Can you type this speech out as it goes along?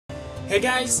Hey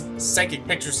guys, Psychic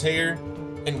Pictures here,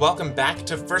 and welcome back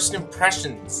to First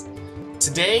Impressions.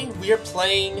 Today we are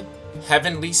playing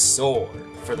Heavenly Sword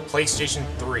for the PlayStation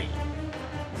 3.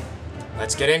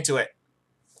 Let's get into it.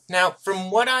 Now,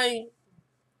 from what I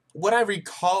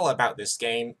recall about this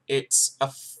game, it's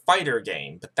a fighter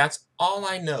game, but that's all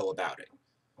I know about it.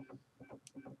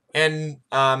 And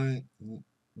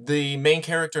the main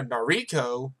character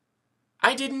Nariko,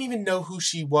 I didn't even know who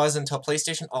she was until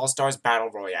PlayStation All-Stars Battle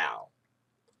Royale.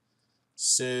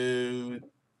 So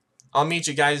I'll meet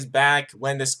you guys back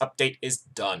when this update is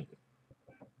done.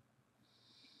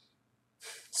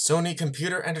 Sony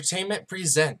Computer Entertainment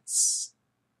presents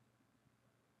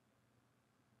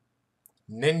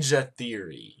Ninja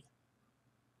Theory.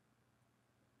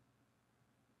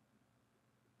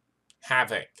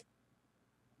 Havoc.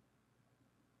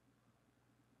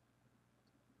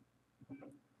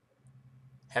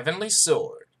 Heavenly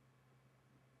Sword.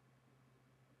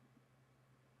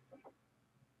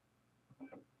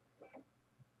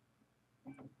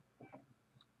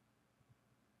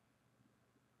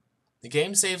 The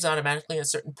game saves automatically at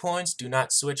certain points. Do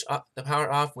not switch the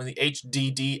power off when the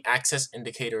HDD access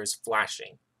indicator is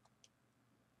flashing.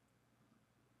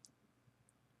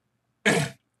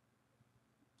 I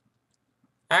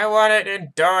want it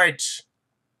in Deutsch.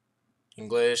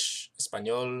 English,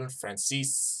 Espanol,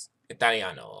 Francis,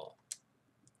 Italiano.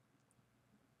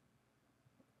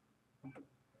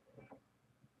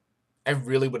 I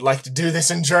really would like to do this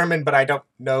in German, but I don't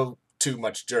know too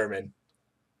much German.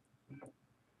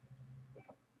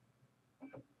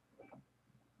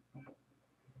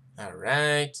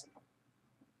 Alright.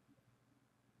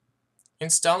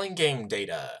 Installing game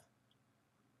data.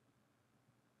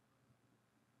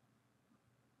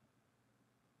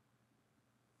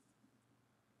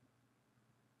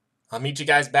 I'll meet you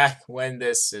guys back when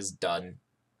this is done.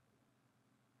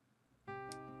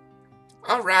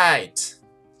 Alright.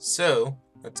 So,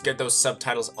 let's get those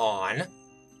subtitles on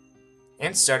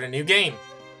and start a new game.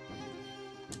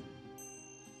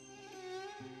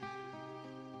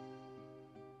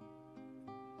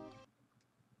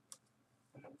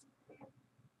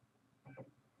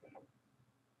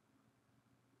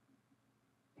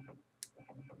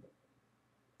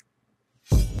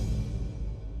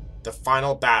 The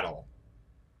final battle.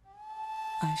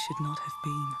 I should not have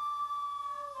been.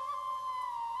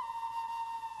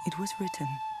 It was written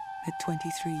that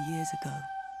 23 years ago,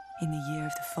 in the year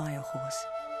of the Fire Horse,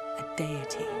 a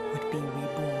deity would be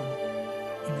reborn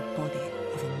in the body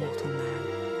of a mortal man.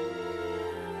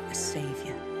 A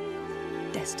savior,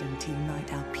 destined to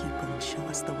unite our people and show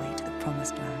us the way to the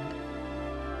promised land.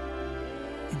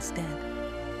 Instead,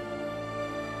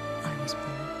 I was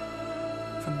born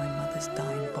from my mother's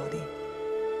dying body,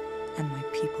 and my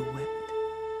people wept.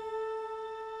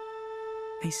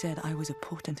 They said I was a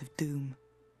portent of doom.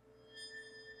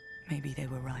 Maybe they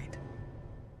were right.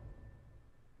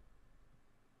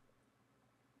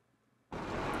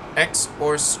 X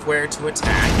or square to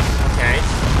attack. Okay.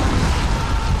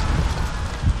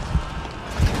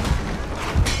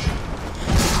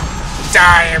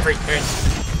 Die, everything!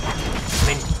 I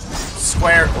mean,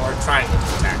 square or triangle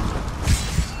to attack.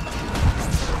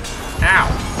 Ow!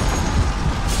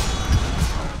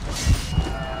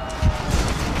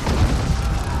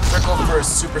 Circle for a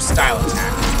super style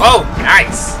attack. Oh,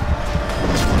 nice!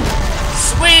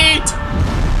 Sweet!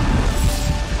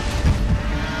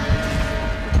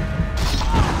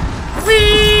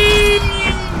 Whee!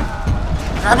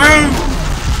 Kaboom!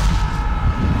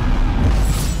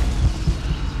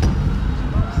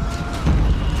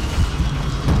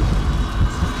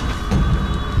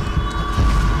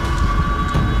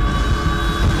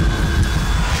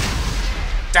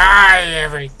 Die,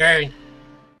 everything!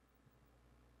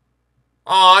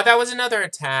 Aw, that was another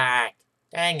attack.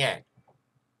 Dang it.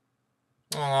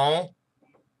 Aww.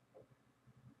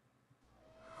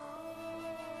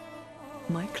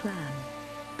 My clan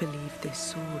believed this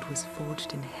sword was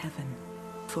forged in heaven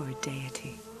for a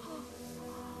deity.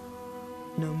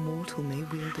 No mortal may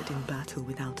wield it in battle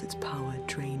without its power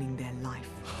draining their life.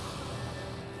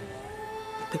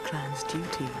 The clan's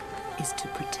duty is to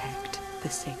protect the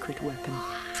sacred weapon.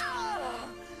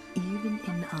 Even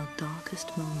in our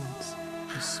darkest moments,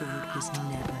 the sword was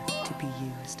never to be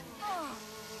used.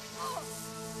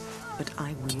 But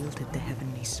I wielded the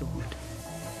heavenly sword,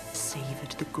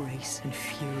 savored the grace and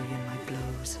fury in my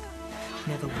blows,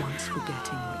 never once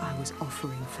forgetting what I was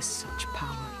offering for such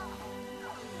power.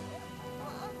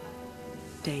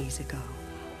 Days ago,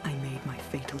 I made my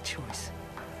fatal choice.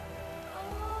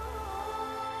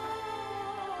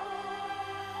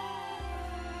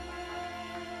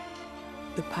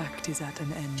 The pact is at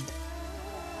an end.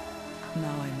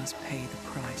 Now I must pay the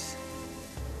price.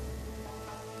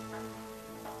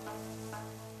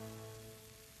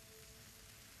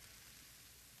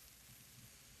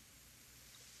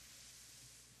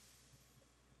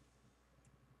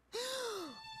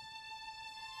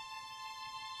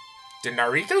 Did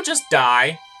Nariko just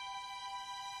die?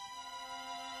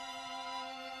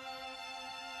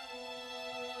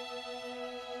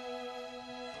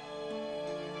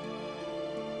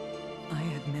 I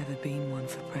had never been one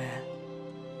for prayer.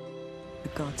 The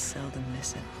gods seldom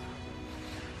listen.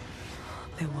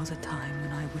 There was a time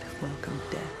when I would have welcomed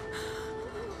death,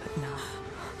 but now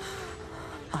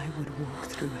I would walk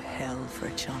through hell for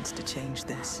a chance to change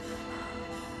this.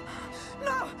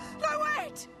 No! No,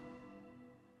 wait!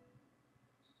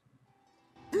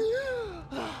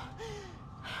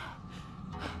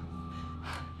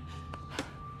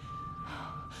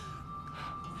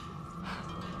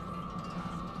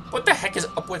 What the heck is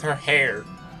up with her hair?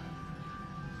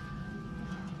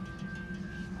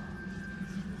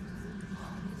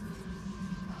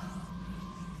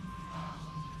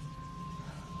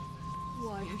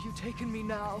 Why have you taken me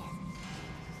now?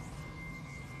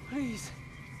 Please.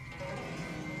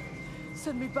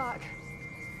 Send me back.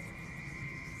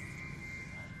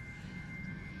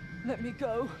 Let me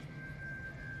go.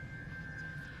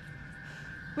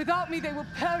 Without me, they will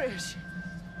perish.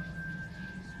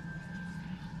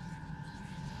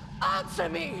 Answer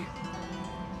me!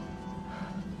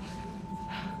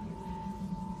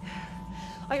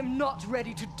 I am not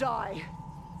ready to die.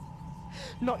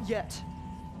 Not yet.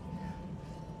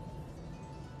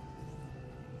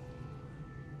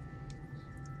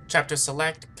 Chapter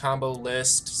select, combo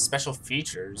list, special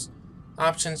features,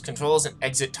 options, controls, and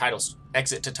exit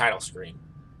to title screen.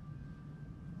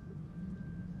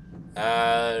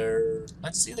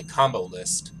 Let's see the combo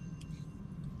list.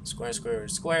 Square, square,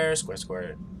 square, square,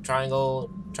 square,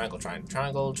 triangle, triangle, triangle,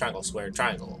 triangle, triangle, square,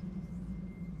 triangle.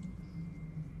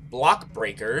 Block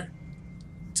breaker,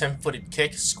 10-footed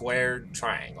kick, square,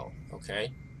 triangle.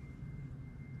 Okay.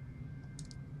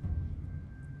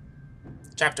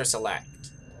 Chapter select.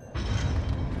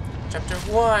 Chapter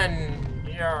 1!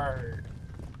 Yard.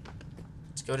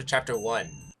 Let's go to Chapter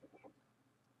 1.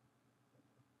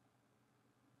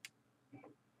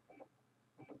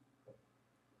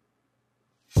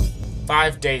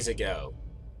 "5 days ago."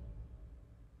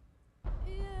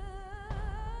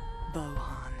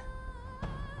 Bohan.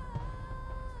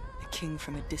 A king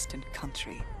from a distant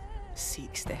country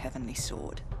seeks the heavenly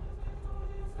sword.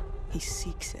 He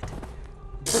seeks it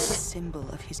as a symbol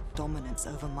of his dominance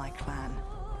over my clan,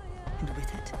 and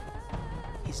with it,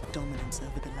 his dominance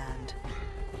over the land.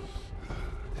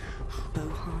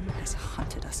 Bohan has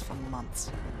hunted us for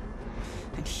months,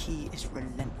 and he is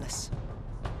relentless.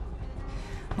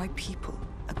 My people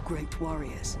are great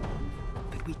warriors,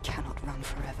 but we cannot run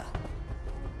forever.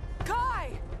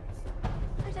 Kai!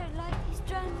 I don't like these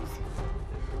drones.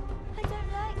 I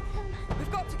don't like them.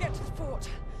 We've got to get to the fort.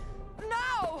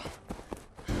 Now!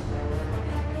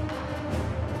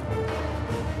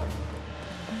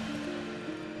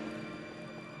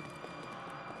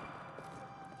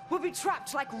 We'll be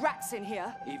trapped like rats in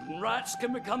here. Even rats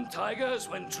can become tigers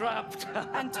when trapped.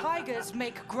 And tigers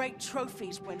make great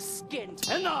trophies when skinned.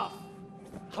 Enough!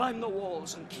 Climb the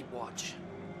walls and keep watch.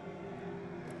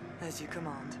 As you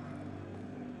command,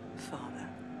 Father.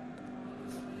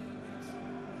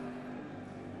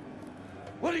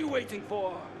 What are you waiting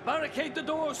for? Barricade the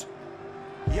doors?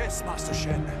 Yes, Master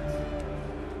Shen.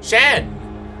 Shen!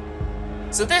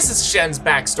 So this is Shen's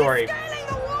backstory. Scaling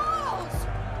the walls!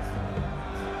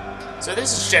 So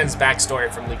this is Shen's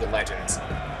backstory from League of Legends.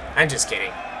 I'm just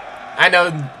kidding. I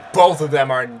know both of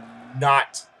them are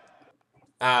not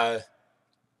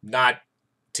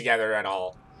together at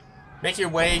all. Make your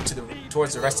way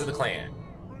towards the rest of the clan.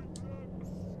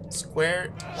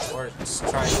 Square or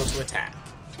triangle to attack.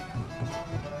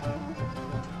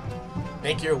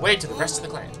 Make your way to the rest of the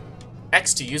clan.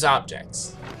 X to use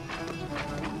objects.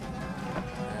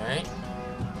 Alright.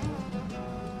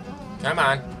 Come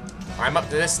on. Climb up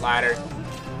to this ladder.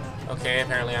 Okay,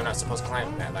 apparently I'm not supposed to climb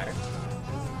up that ladder.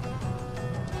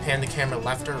 Pan the camera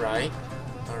left or right.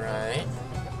 Alright.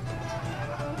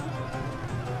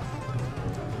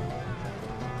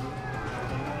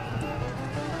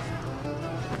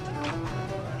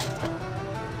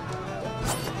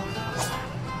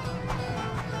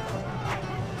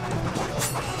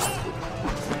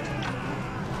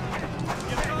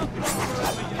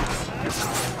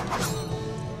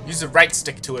 Use the right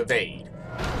stick to evade.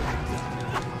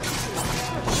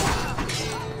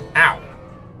 Ow.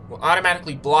 Will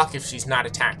automatically block if she's not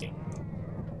attacking.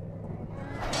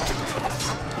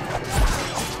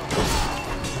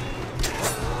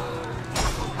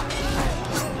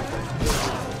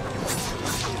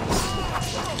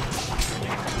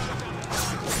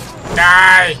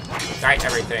 Die! Die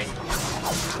everything.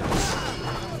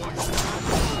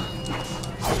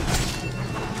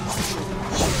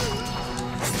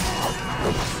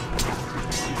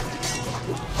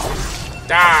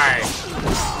 Die!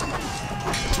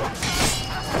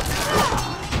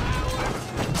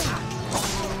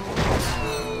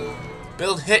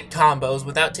 Build hit combos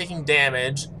without taking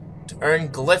damage to earn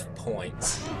glyph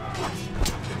points.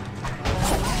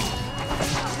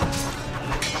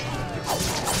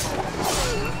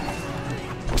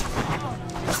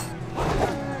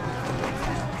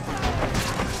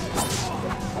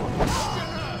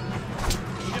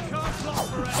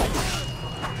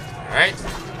 Alright.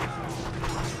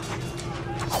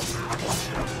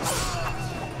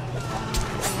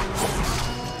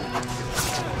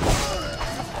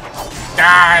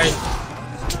 Die!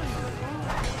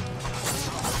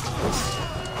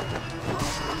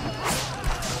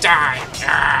 Die!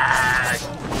 Ah!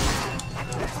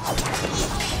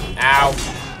 Ow.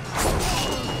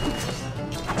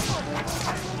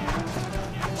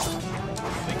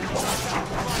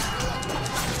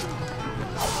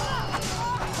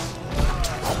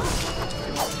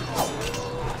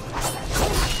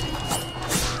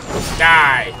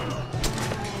 Die!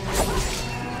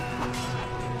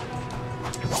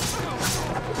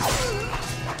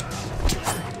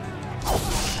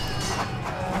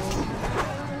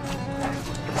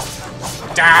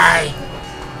 Die!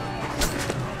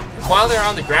 While they're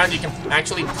on the ground, you can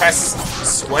actually press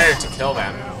square to kill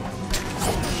them.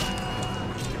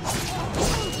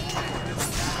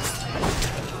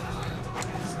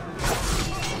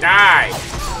 Die!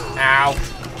 Ow.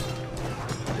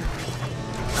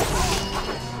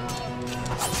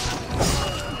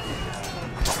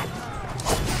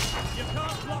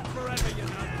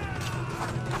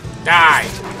 Die!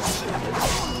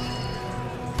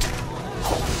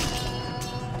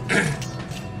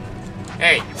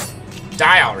 Hey,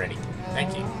 die already.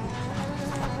 Thank you.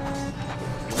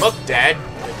 You look dead,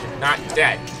 but you're not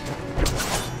dead.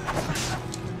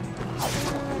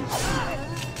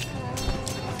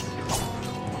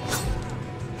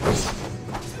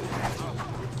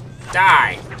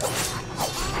 Die!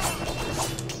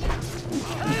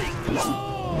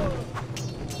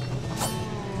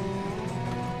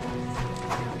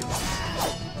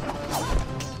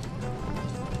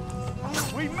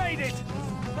 We made it!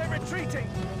 They're retreating!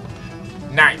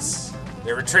 Nice.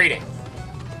 They're retreating.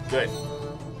 Good.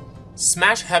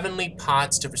 Smash heavenly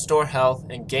pots to restore health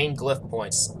and gain glyph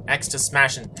points. X to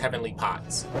smash in heavenly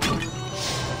pots.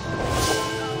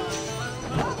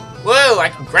 Whoa, I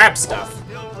can grab stuff.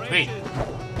 Sweet.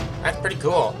 That's pretty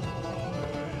cool.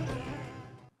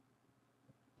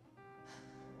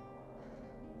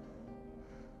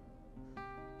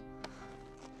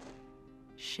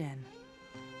 Shen.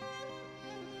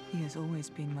 He has always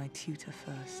been my tutor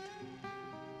first,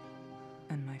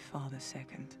 and my father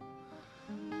second.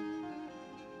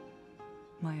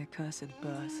 My accursed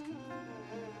birth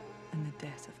and the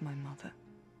death of my mother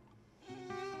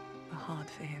were hard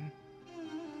for him.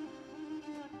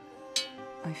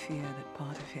 I fear that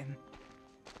part of him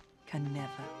can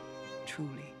never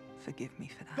truly forgive me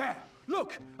for that. There!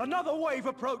 Look! Another wave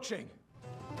approaching!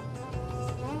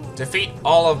 Defeat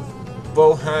all of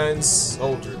Bohan's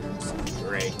soldiers.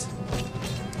 Great.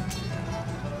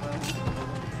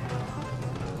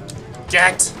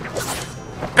 Get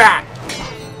back!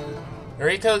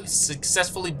 Noriko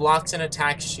successfully blocks an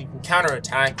attack. She can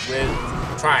counterattack with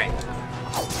triangle.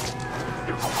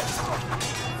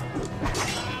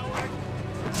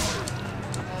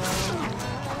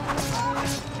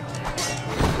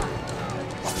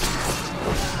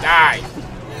 Die!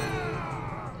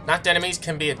 Knocked enemies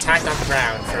can be attacked on the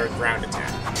ground for a ground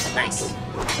attack. Nice.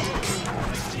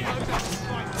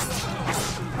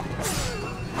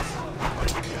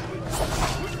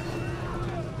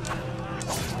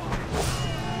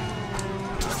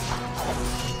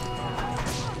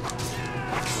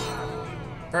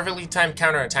 Perfectly timed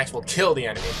counterattacks will kill the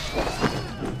enemy.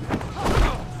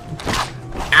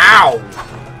 Ow!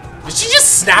 Did she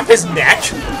just snap his neck?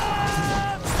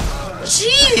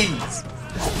 Jeez!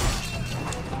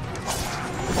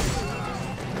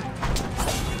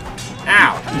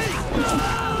 Ow!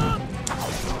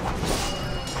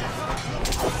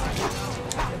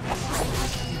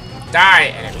 Die,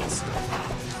 enemies.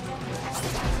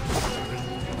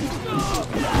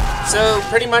 So,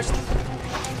 pretty much,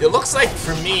 it looks like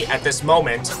for me at this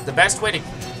moment, the best way to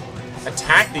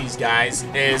attack these guys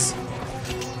is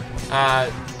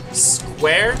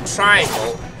square,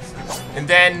 triangle, and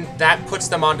then that puts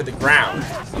them onto the ground.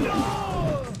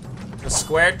 The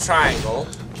square, triangle,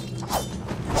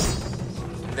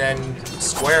 then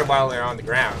square while they're on the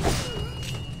ground.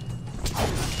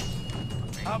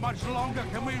 How much longer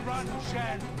can we run,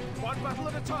 Shen? One battle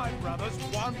at a time, brothers.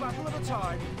 One battle at a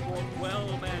time. Fought well,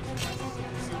 men.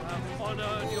 You have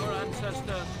honored your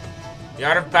ancestors. The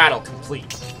art of battle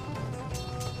complete.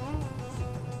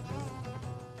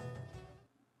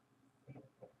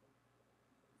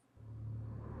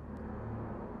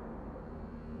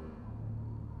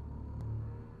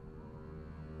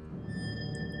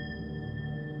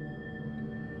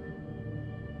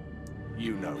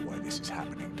 You know why this is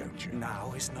happening, don't you?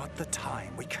 Now is not the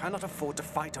time. We cannot afford to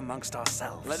fight amongst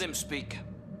ourselves. Let him speak.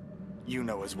 You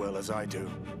know as well as I do.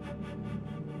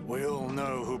 We all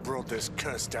know who brought this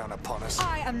curse down upon us.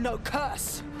 I am no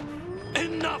curse.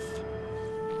 Enough!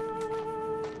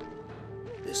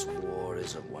 This war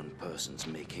is of one person's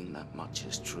making, that much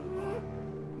is true.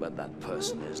 But that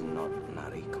person is not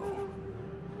Nariko.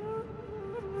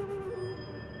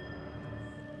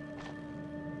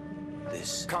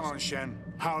 This Come on, Shen.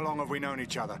 How long have we known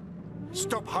each other?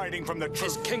 Stop hiding from the is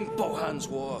truth. King Bohan's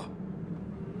war.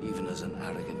 Even as an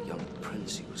arrogant young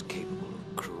prince, he was capable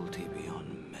of cruelty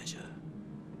beyond measure.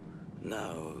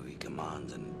 Now he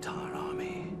commands an entire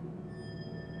army.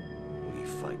 We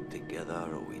fight together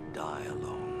or we die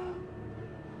alone.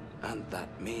 And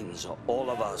that means all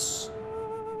of us.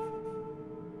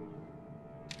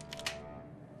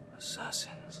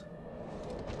 Assassins.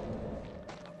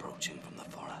 Approaching from the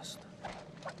forest.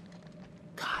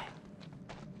 Kai.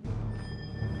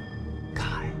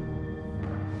 Kai.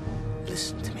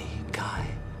 Listen to me, Kai.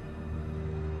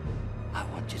 I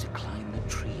want you to climb the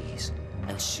trees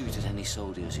and shoot at any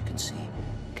soldiers you can see.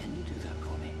 Can you do that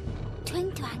for me?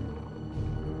 Twing Twang.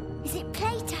 Is it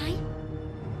playtime?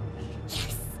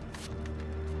 Yes.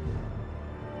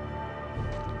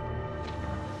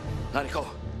 Nariko,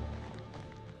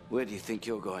 where do you think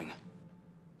you're going?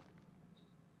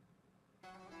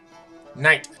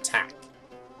 Night attack.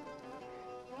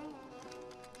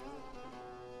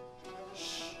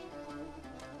 Shh.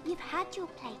 You've had your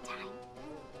playtime.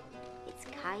 It's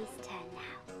Kai's turn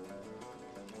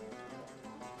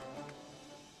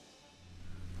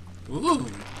now. Ooh.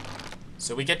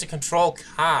 So we get to control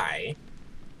Kai.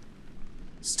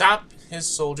 Stop his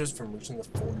soldiers from reaching the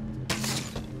fort.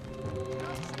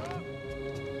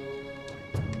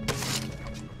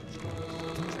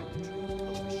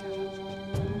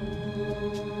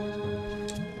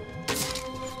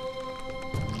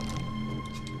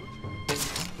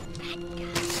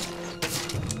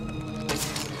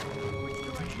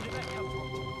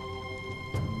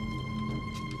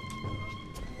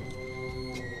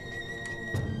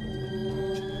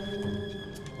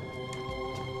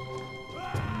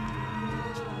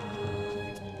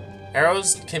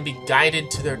 Arrows can be guided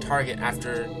to their target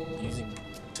after using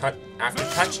touch.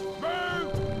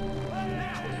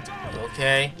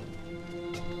 Okay.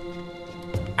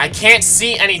 I can't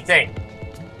see anything.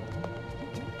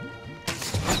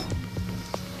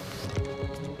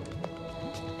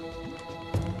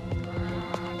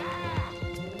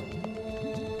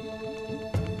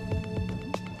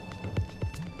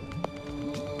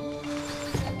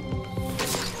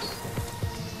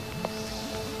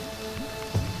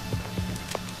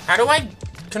 How do I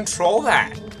control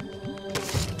that?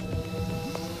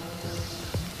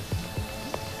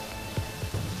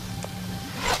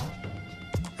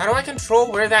 How do I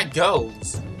control where that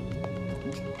goes?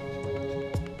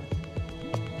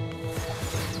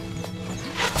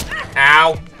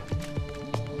 Ow.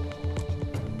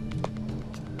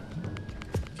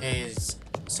 Okay, his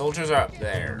soldiers are up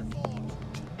there.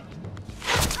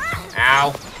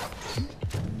 Ow.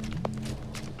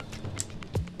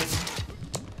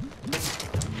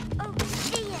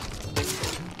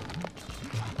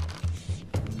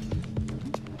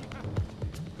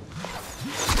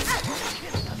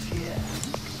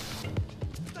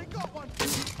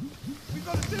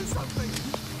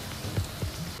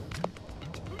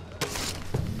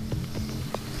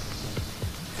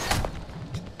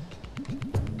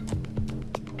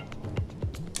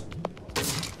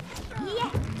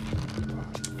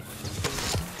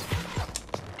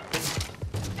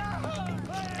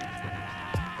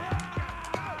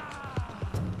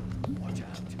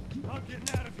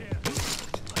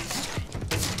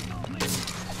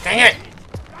 Dang it!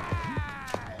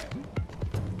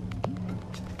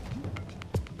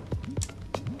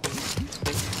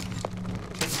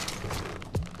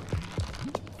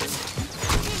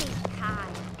 Silly Kai.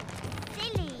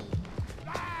 Silly.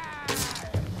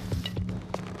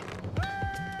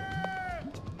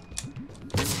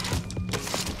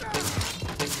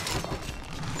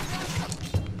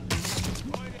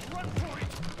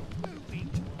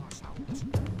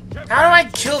 How do I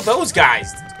kill those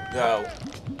guys, though?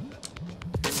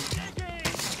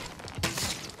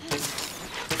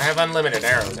 I have unlimited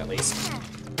arrows, at least.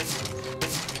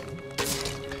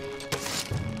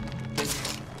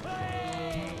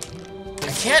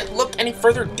 I can't look any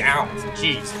further down.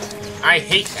 Jeez. I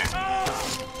hate that.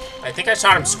 I think I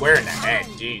shot him square in the head.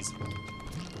 Jeez.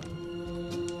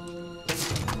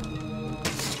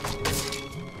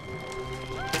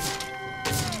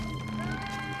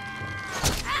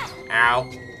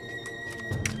 Ow.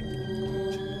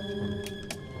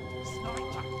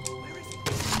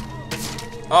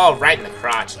 Oh, right in the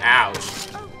crotch. Ouch.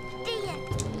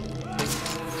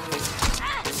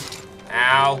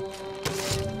 Ow.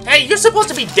 Hey, you're supposed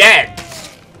to be dead.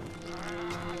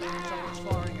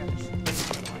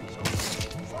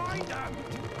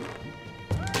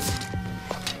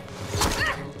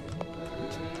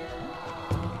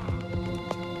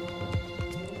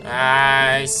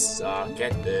 I suck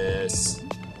at this.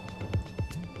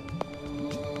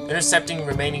 Intercepting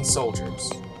remaining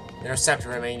soldiers. Intercept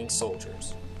remaining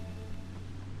soldiers.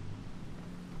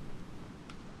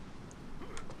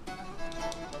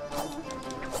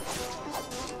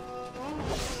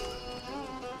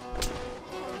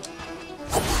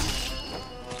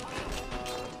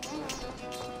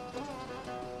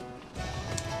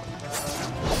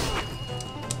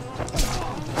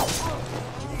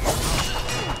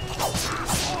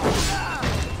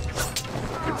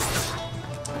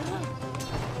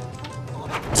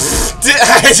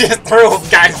 I just threw a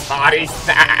guy's body.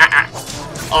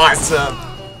 Awesome.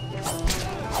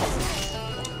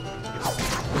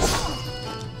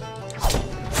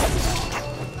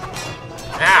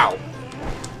 Ow.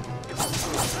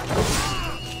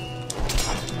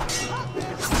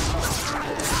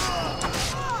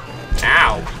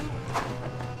 Ow.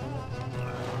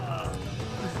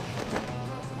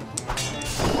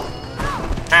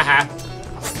 Haha.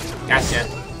 Gotcha.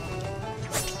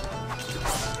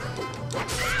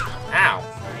 Ow.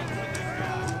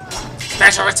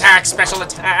 Special attack, special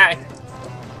attack.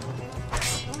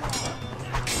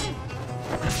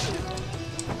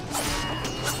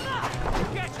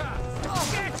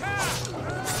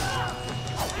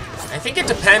 I think it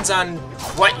depends on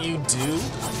what you do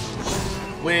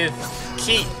with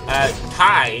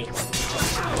Kai.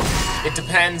 It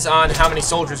depends on how many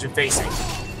soldiers you're facing.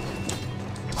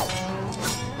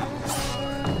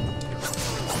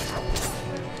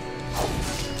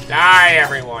 Die,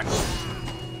 everyone.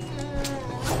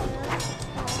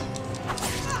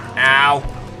 Ow.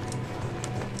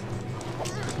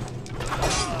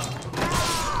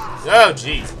 Oh,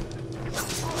 jeez.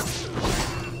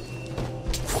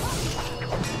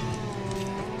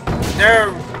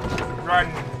 No!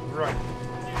 Run, run.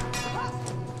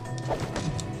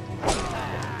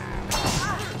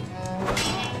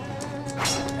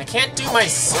 I can't do my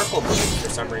circle move for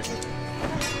some reason.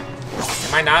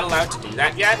 Am I not allowed to do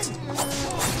that yet?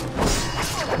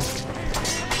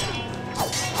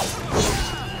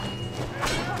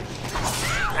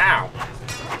 Ow.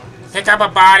 Pick up a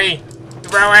body.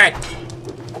 Throw it.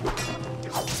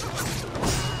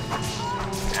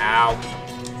 Ow.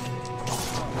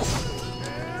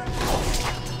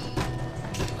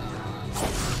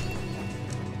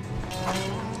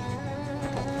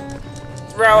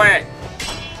 Throw it.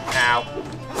 Ow.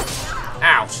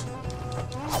 Ouch.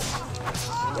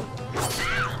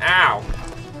 Ow.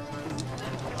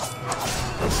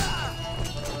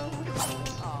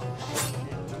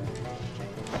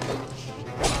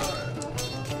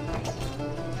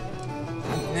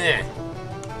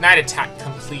 Night attack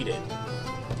completed.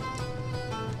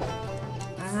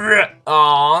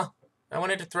 Aww. I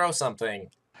wanted to throw something.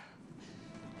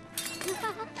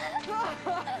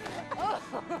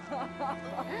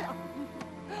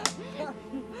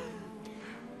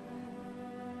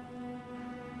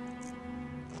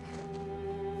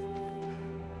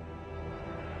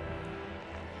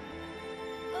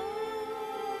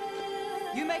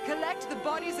 You may collect the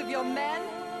bodies of your men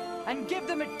and give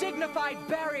them a dignified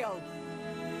burial.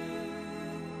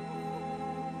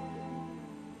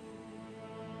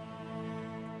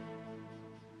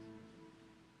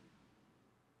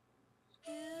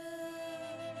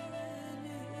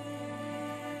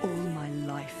 All my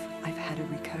life, I've had a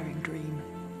recurring dream.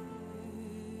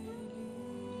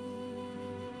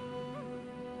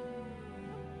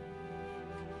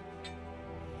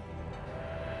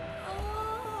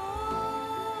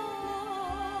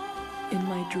 In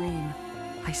my dream,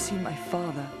 I see my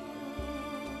father.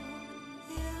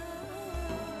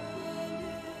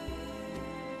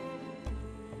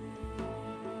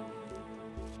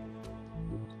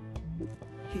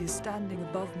 He is standing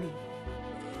above me.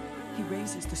 He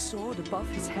raises the sword above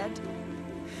his head.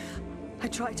 I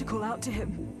try to call out to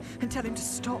him and tell him to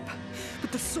stop,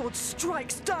 but the sword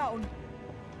strikes down.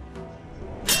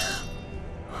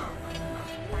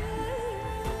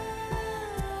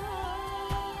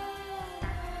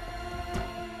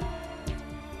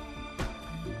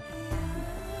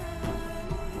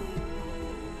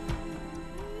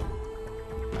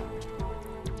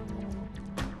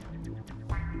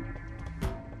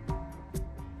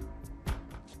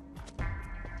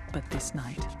 But this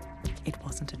night, it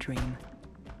wasn't a dream.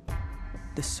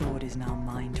 The sword is now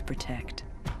mine to protect,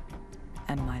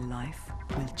 and my life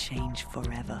will change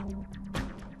forever.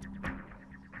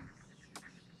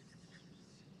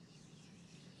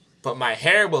 But my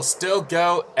hair will still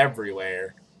go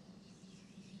everywhere.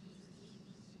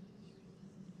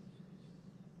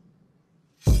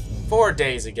 Four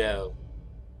days ago.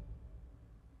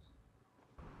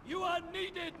 You are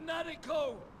needed,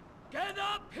 Nariko! Get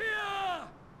up here!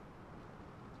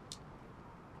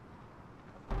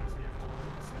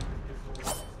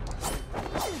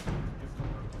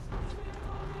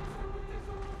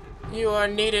 You are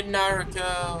needed,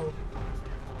 Naruto.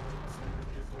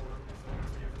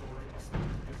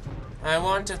 I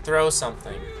want to throw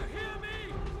something. Do you hear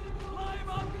me? Climb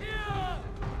up here!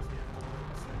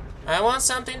 I want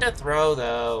something to throw,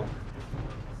 though.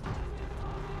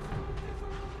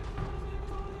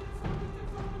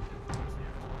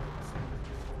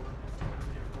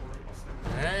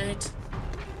 Alright.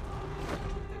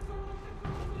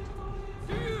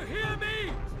 Do you hear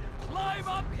me? Climb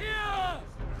up here!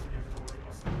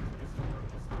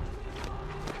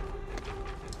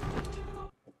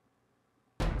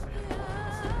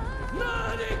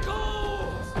 Nariko!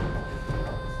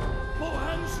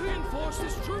 Mohan's reinforced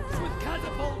his troops with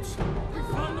catapults. We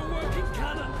found a working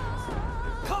cannon.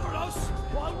 Cover us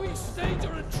while we stage a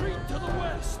retreat to the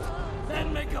west.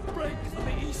 Then make a break for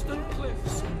the eastern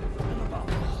cliffs. And above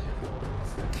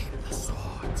all, keep the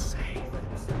sword safe.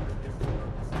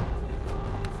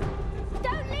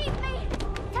 Don't leave me!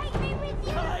 Take me with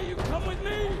you! Kai, you come with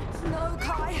me! No,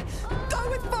 Kai. Go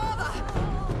with Father.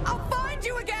 I'll find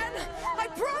you again. I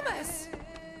promise.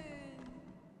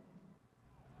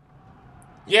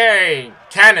 Yay!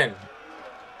 Cannon!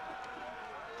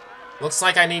 Looks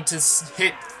like I need to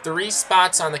hit 3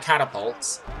 spots on the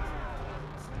catapults.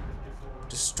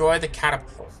 Destroy the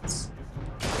catapults.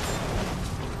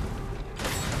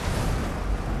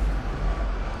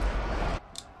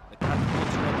 The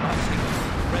catapults are advancing.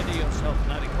 Ready yourself,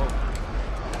 Nariko.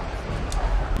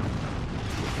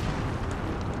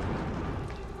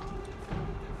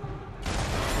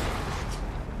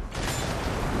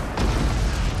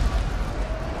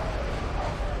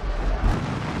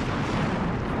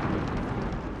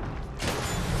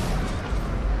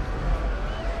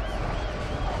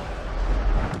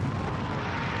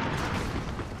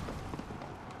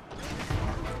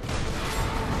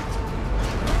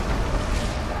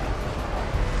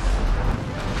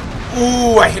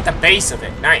 Ooh, I hit the base of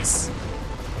it. Nice.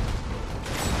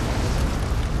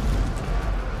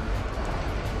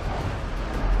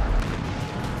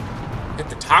 Hit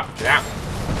the top of that one.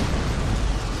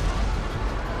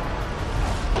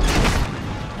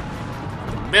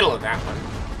 The middle of that one.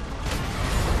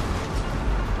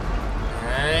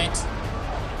 Alright.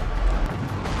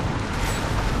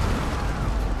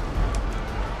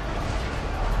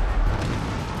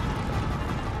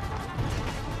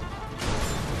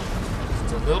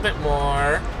 A little bit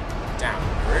more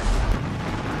downward.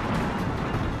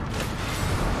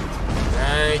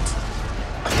 Right.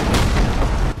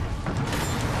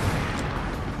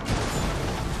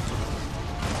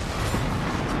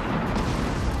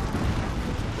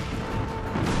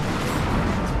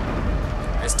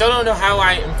 I still don't know how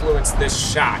I influenced this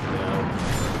shot, though.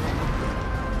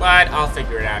 But I'll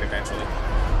figure it out eventually.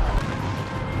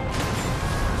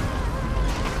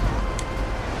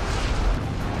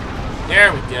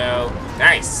 There we go.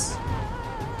 Nice.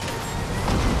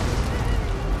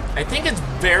 I think it's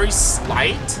very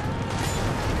slight,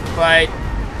 but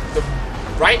the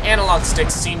right analog stick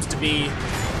seems to be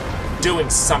doing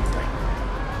something.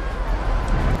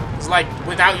 It's like,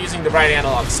 without using the right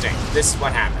analog stick, this is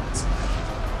what happens.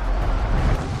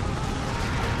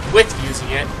 With using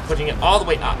it, putting it all the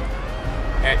way up.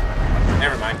 And,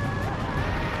 never mind.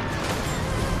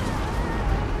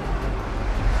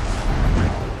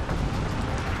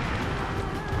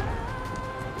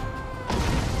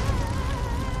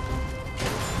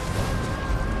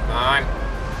 On.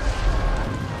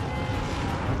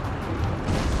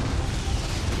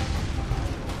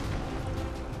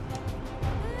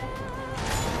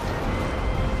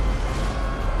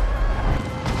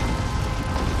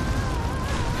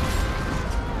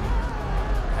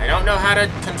 I don't know how to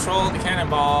control the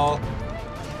cannonball.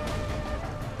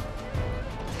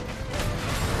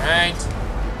 Right.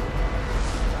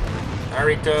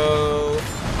 Nariko.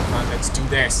 Come on, let's do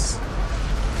this.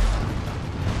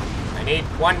 I need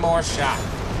one more shot.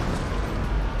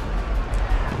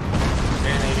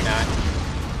 Okay, maybe not.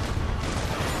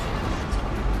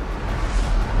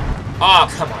 Oh,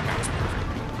 come on, that was perfect.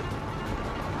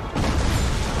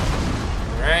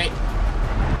 Alright.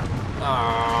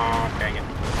 Aww.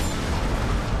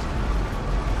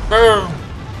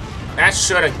 I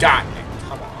should have gotten it.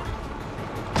 Come on.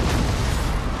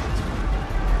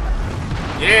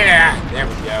 Yeah, there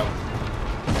we go.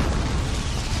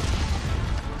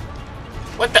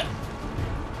 What the?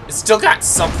 It's still got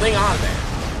something on there.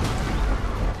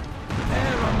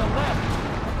 There on the left.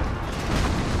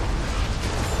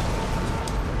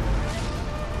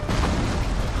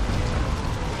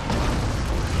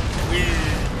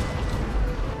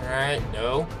 Alright,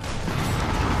 no.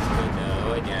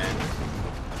 No, again.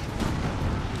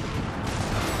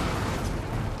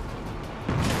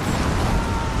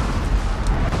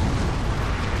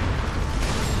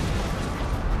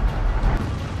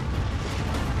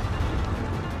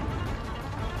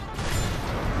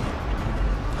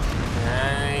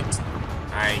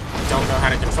 I don't know how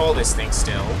to control this thing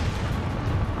still.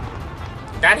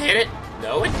 Did that hit it?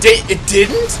 No, it did. It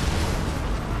didn't?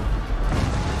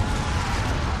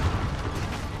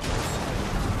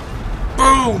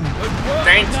 Boom! Good work,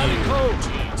 Thank you. Nariko.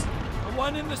 Jeez. The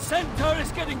one in the center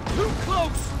is getting too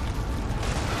close.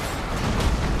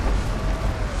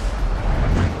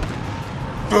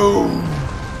 Boom!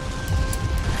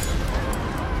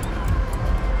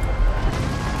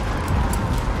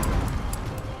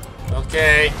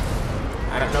 Okay.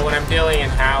 I don't know what I'm doing and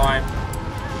how I'm...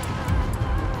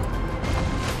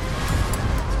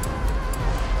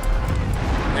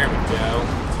 There we go.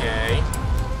 Okay.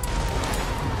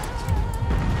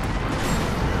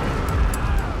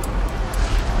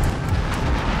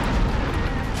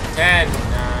 Ten, 9,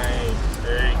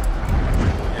 8,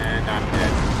 and I'm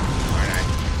dead. Alright.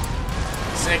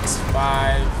 6,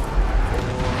 5,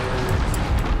 4,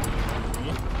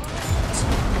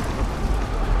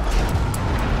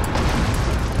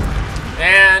 3,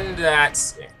 and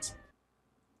that's it.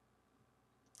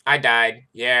 I died.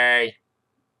 Yay.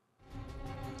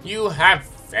 You have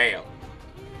failed.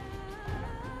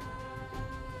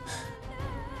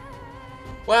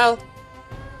 Well,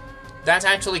 that's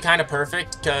actually kind of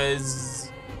perfect,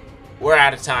 because we're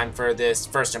out of time for this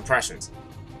first impressions.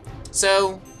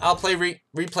 So, I'll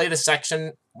replay this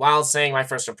section while saying my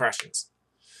first impressions.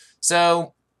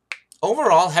 So,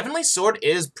 overall, Heavenly Sword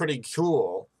is pretty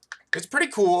cool. It's pretty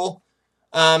cool.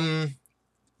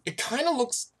 It kind of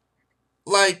looks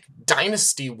like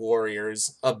Dynasty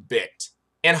Warriors a bit.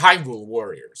 And Hyrule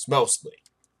Warriors, mostly.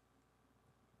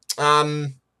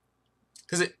 Because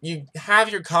you have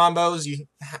your combos, you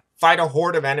fight a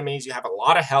horde of enemies, you have a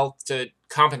lot of health to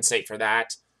compensate for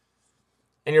that.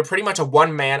 And you're pretty much a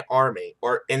one-man army,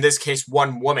 or in this case,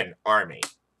 one-woman army.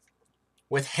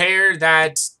 With hair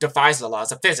that defies the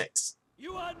laws of physics.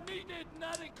 You are needed,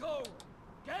 Nariko.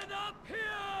 Get up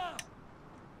here!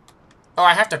 Oh,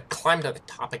 I have to climb to the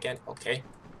top again? Okay.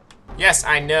 Yes,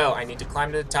 I know. I need to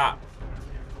climb to the top.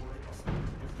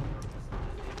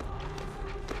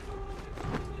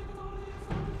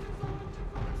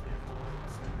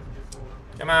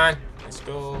 Come on, let's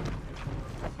go.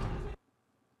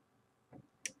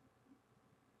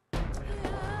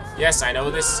 Yes, I know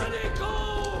this.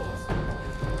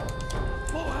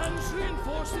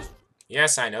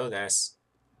 Yes, I know this.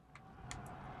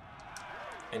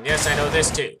 And yes, I know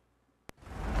this too.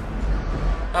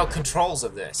 Oh, controls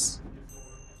of this.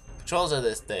 Controls of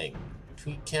this thing.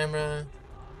 Tweak camera.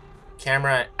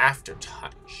 Camera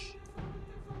aftertouch.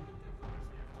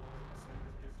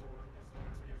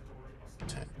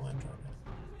 Type 1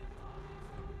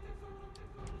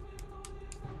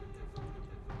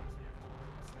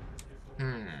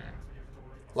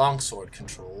 Longsword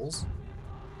controls.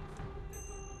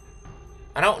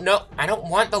 I don't know. I don't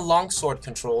want the longsword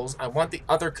controls. I want the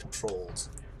other controls.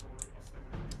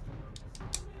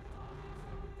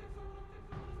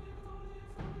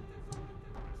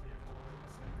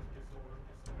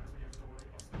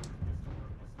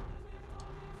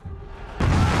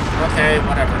 Okay,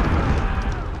 whatever.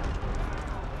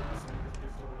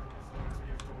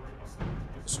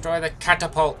 Destroy the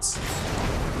catapults.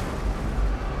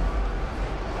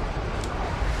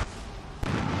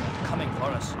 Coming for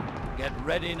us. Get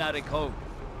ready, Nariko.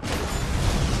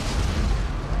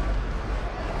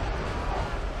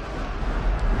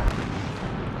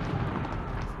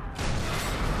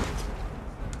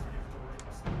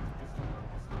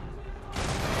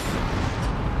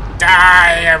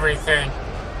 Die, everything.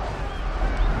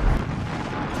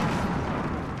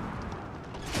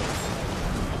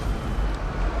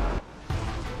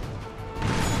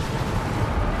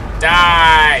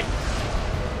 Die!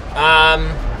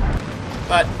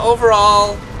 But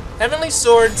overall, Heavenly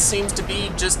Sword seems to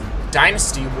be just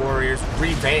Dynasty Warriors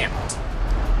revamped.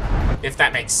 If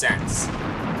that makes sense.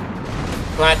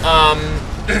 But,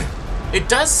 it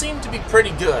does seem to be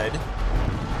pretty good.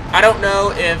 I don't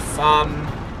know if,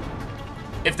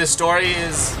 if the story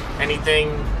is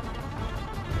anything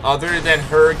other than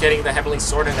her getting the Heavenly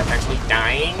Sword and eventually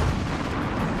dying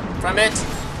from it.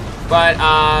 But,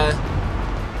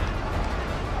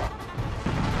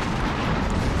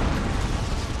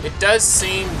 it does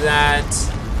seem that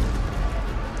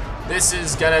this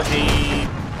is gonna be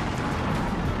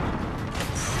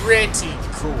pretty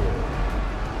cool.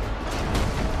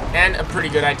 And a pretty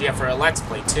good idea for a Let's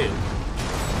Play, too.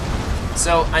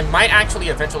 So, I might actually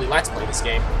eventually Let's Play this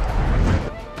game.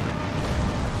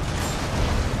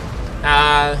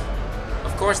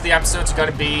 Of course, the episodes are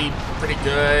gonna be pretty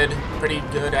good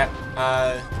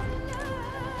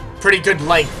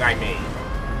length, I mean.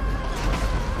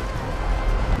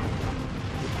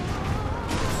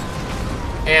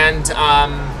 And,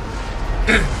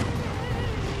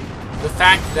 the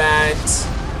fact that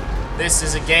this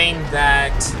is a game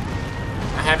that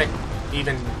I haven't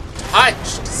even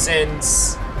touched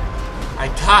since I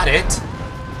got it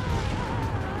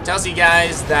tells you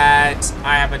guys that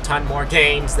I have a ton more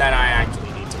games that I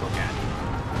actually need to look at.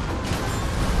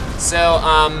 So,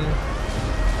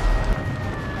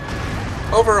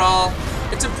 overall,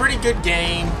 it's a pretty good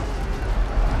game.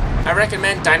 I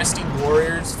recommend Dynasty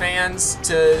Warriors fans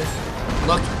to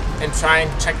look and try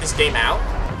and check this game out.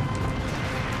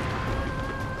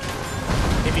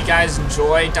 If you guys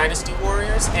enjoy Dynasty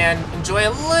Warriors and enjoy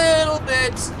a little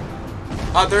bit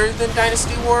other than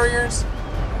Dynasty Warriors.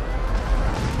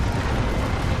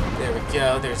 There we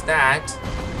go, there's that.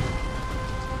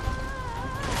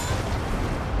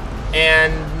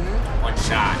 And one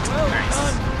shot.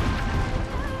 Nice.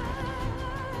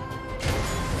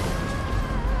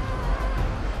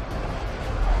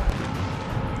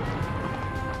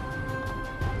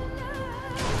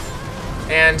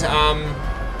 And,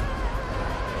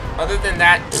 other than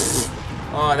that,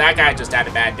 oh, that guy just had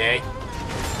a bad day.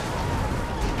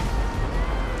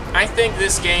 I think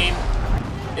this game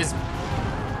is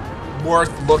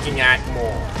worth looking at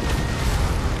more.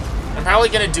 I'm probably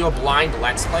gonna do a blind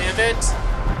Let's Play of it,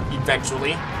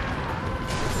 eventually.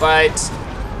 But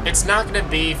it's not gonna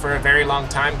be for a very long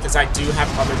time, because I do have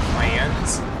other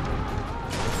plans.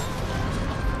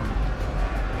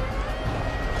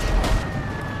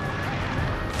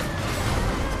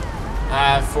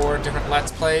 For different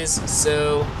Let's Plays,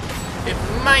 so it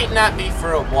might not be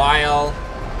for a while,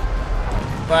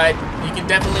 but you can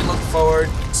definitely look forward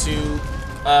to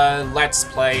a Let's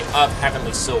Play of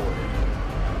Heavenly Sword.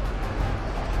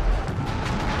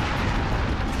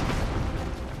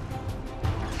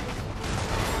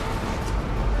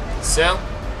 So,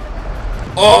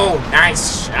 oh,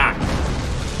 nice shot.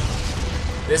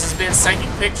 This has been Psychic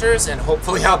Pictures, and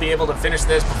hopefully I'll be able to finish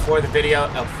this before the video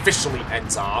officially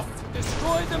ends off.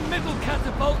 Destroy the middle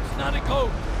catapults, not a go.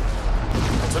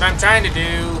 That's what I'm trying to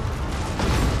do,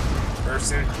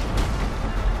 person.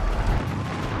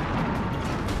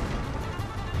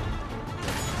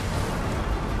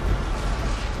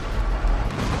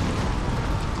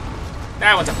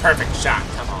 That was a perfect shot,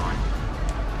 come on.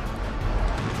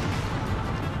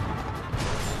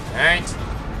 Alright.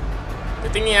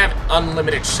 Good thing you have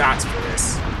unlimited shots for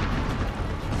this.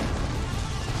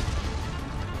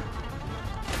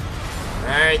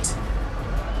 Alright.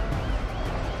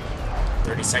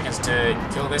 30 seconds to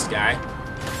kill this guy.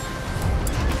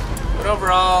 But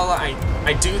overall,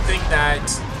 I do think that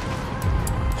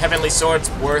Heavenly Sword's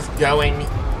worth going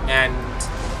and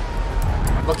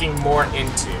looking more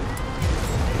into.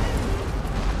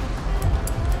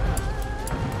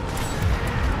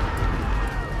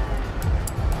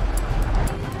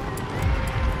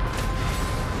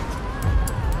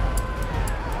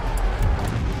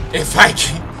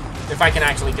 If I can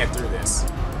actually get through this.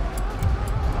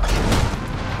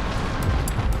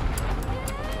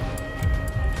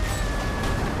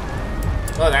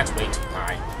 Oh, that's way too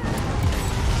high.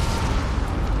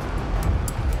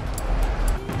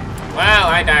 Well,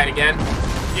 I died again.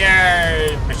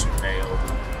 Yay! Mission failed.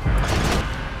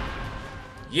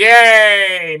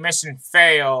 Yay! Mission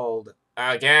failed.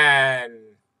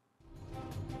 Again.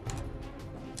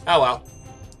 Oh well.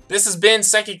 This has been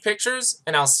Psychic Pictures,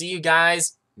 and I'll see you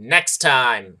guys next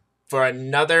time for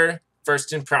another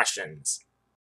First Impressions.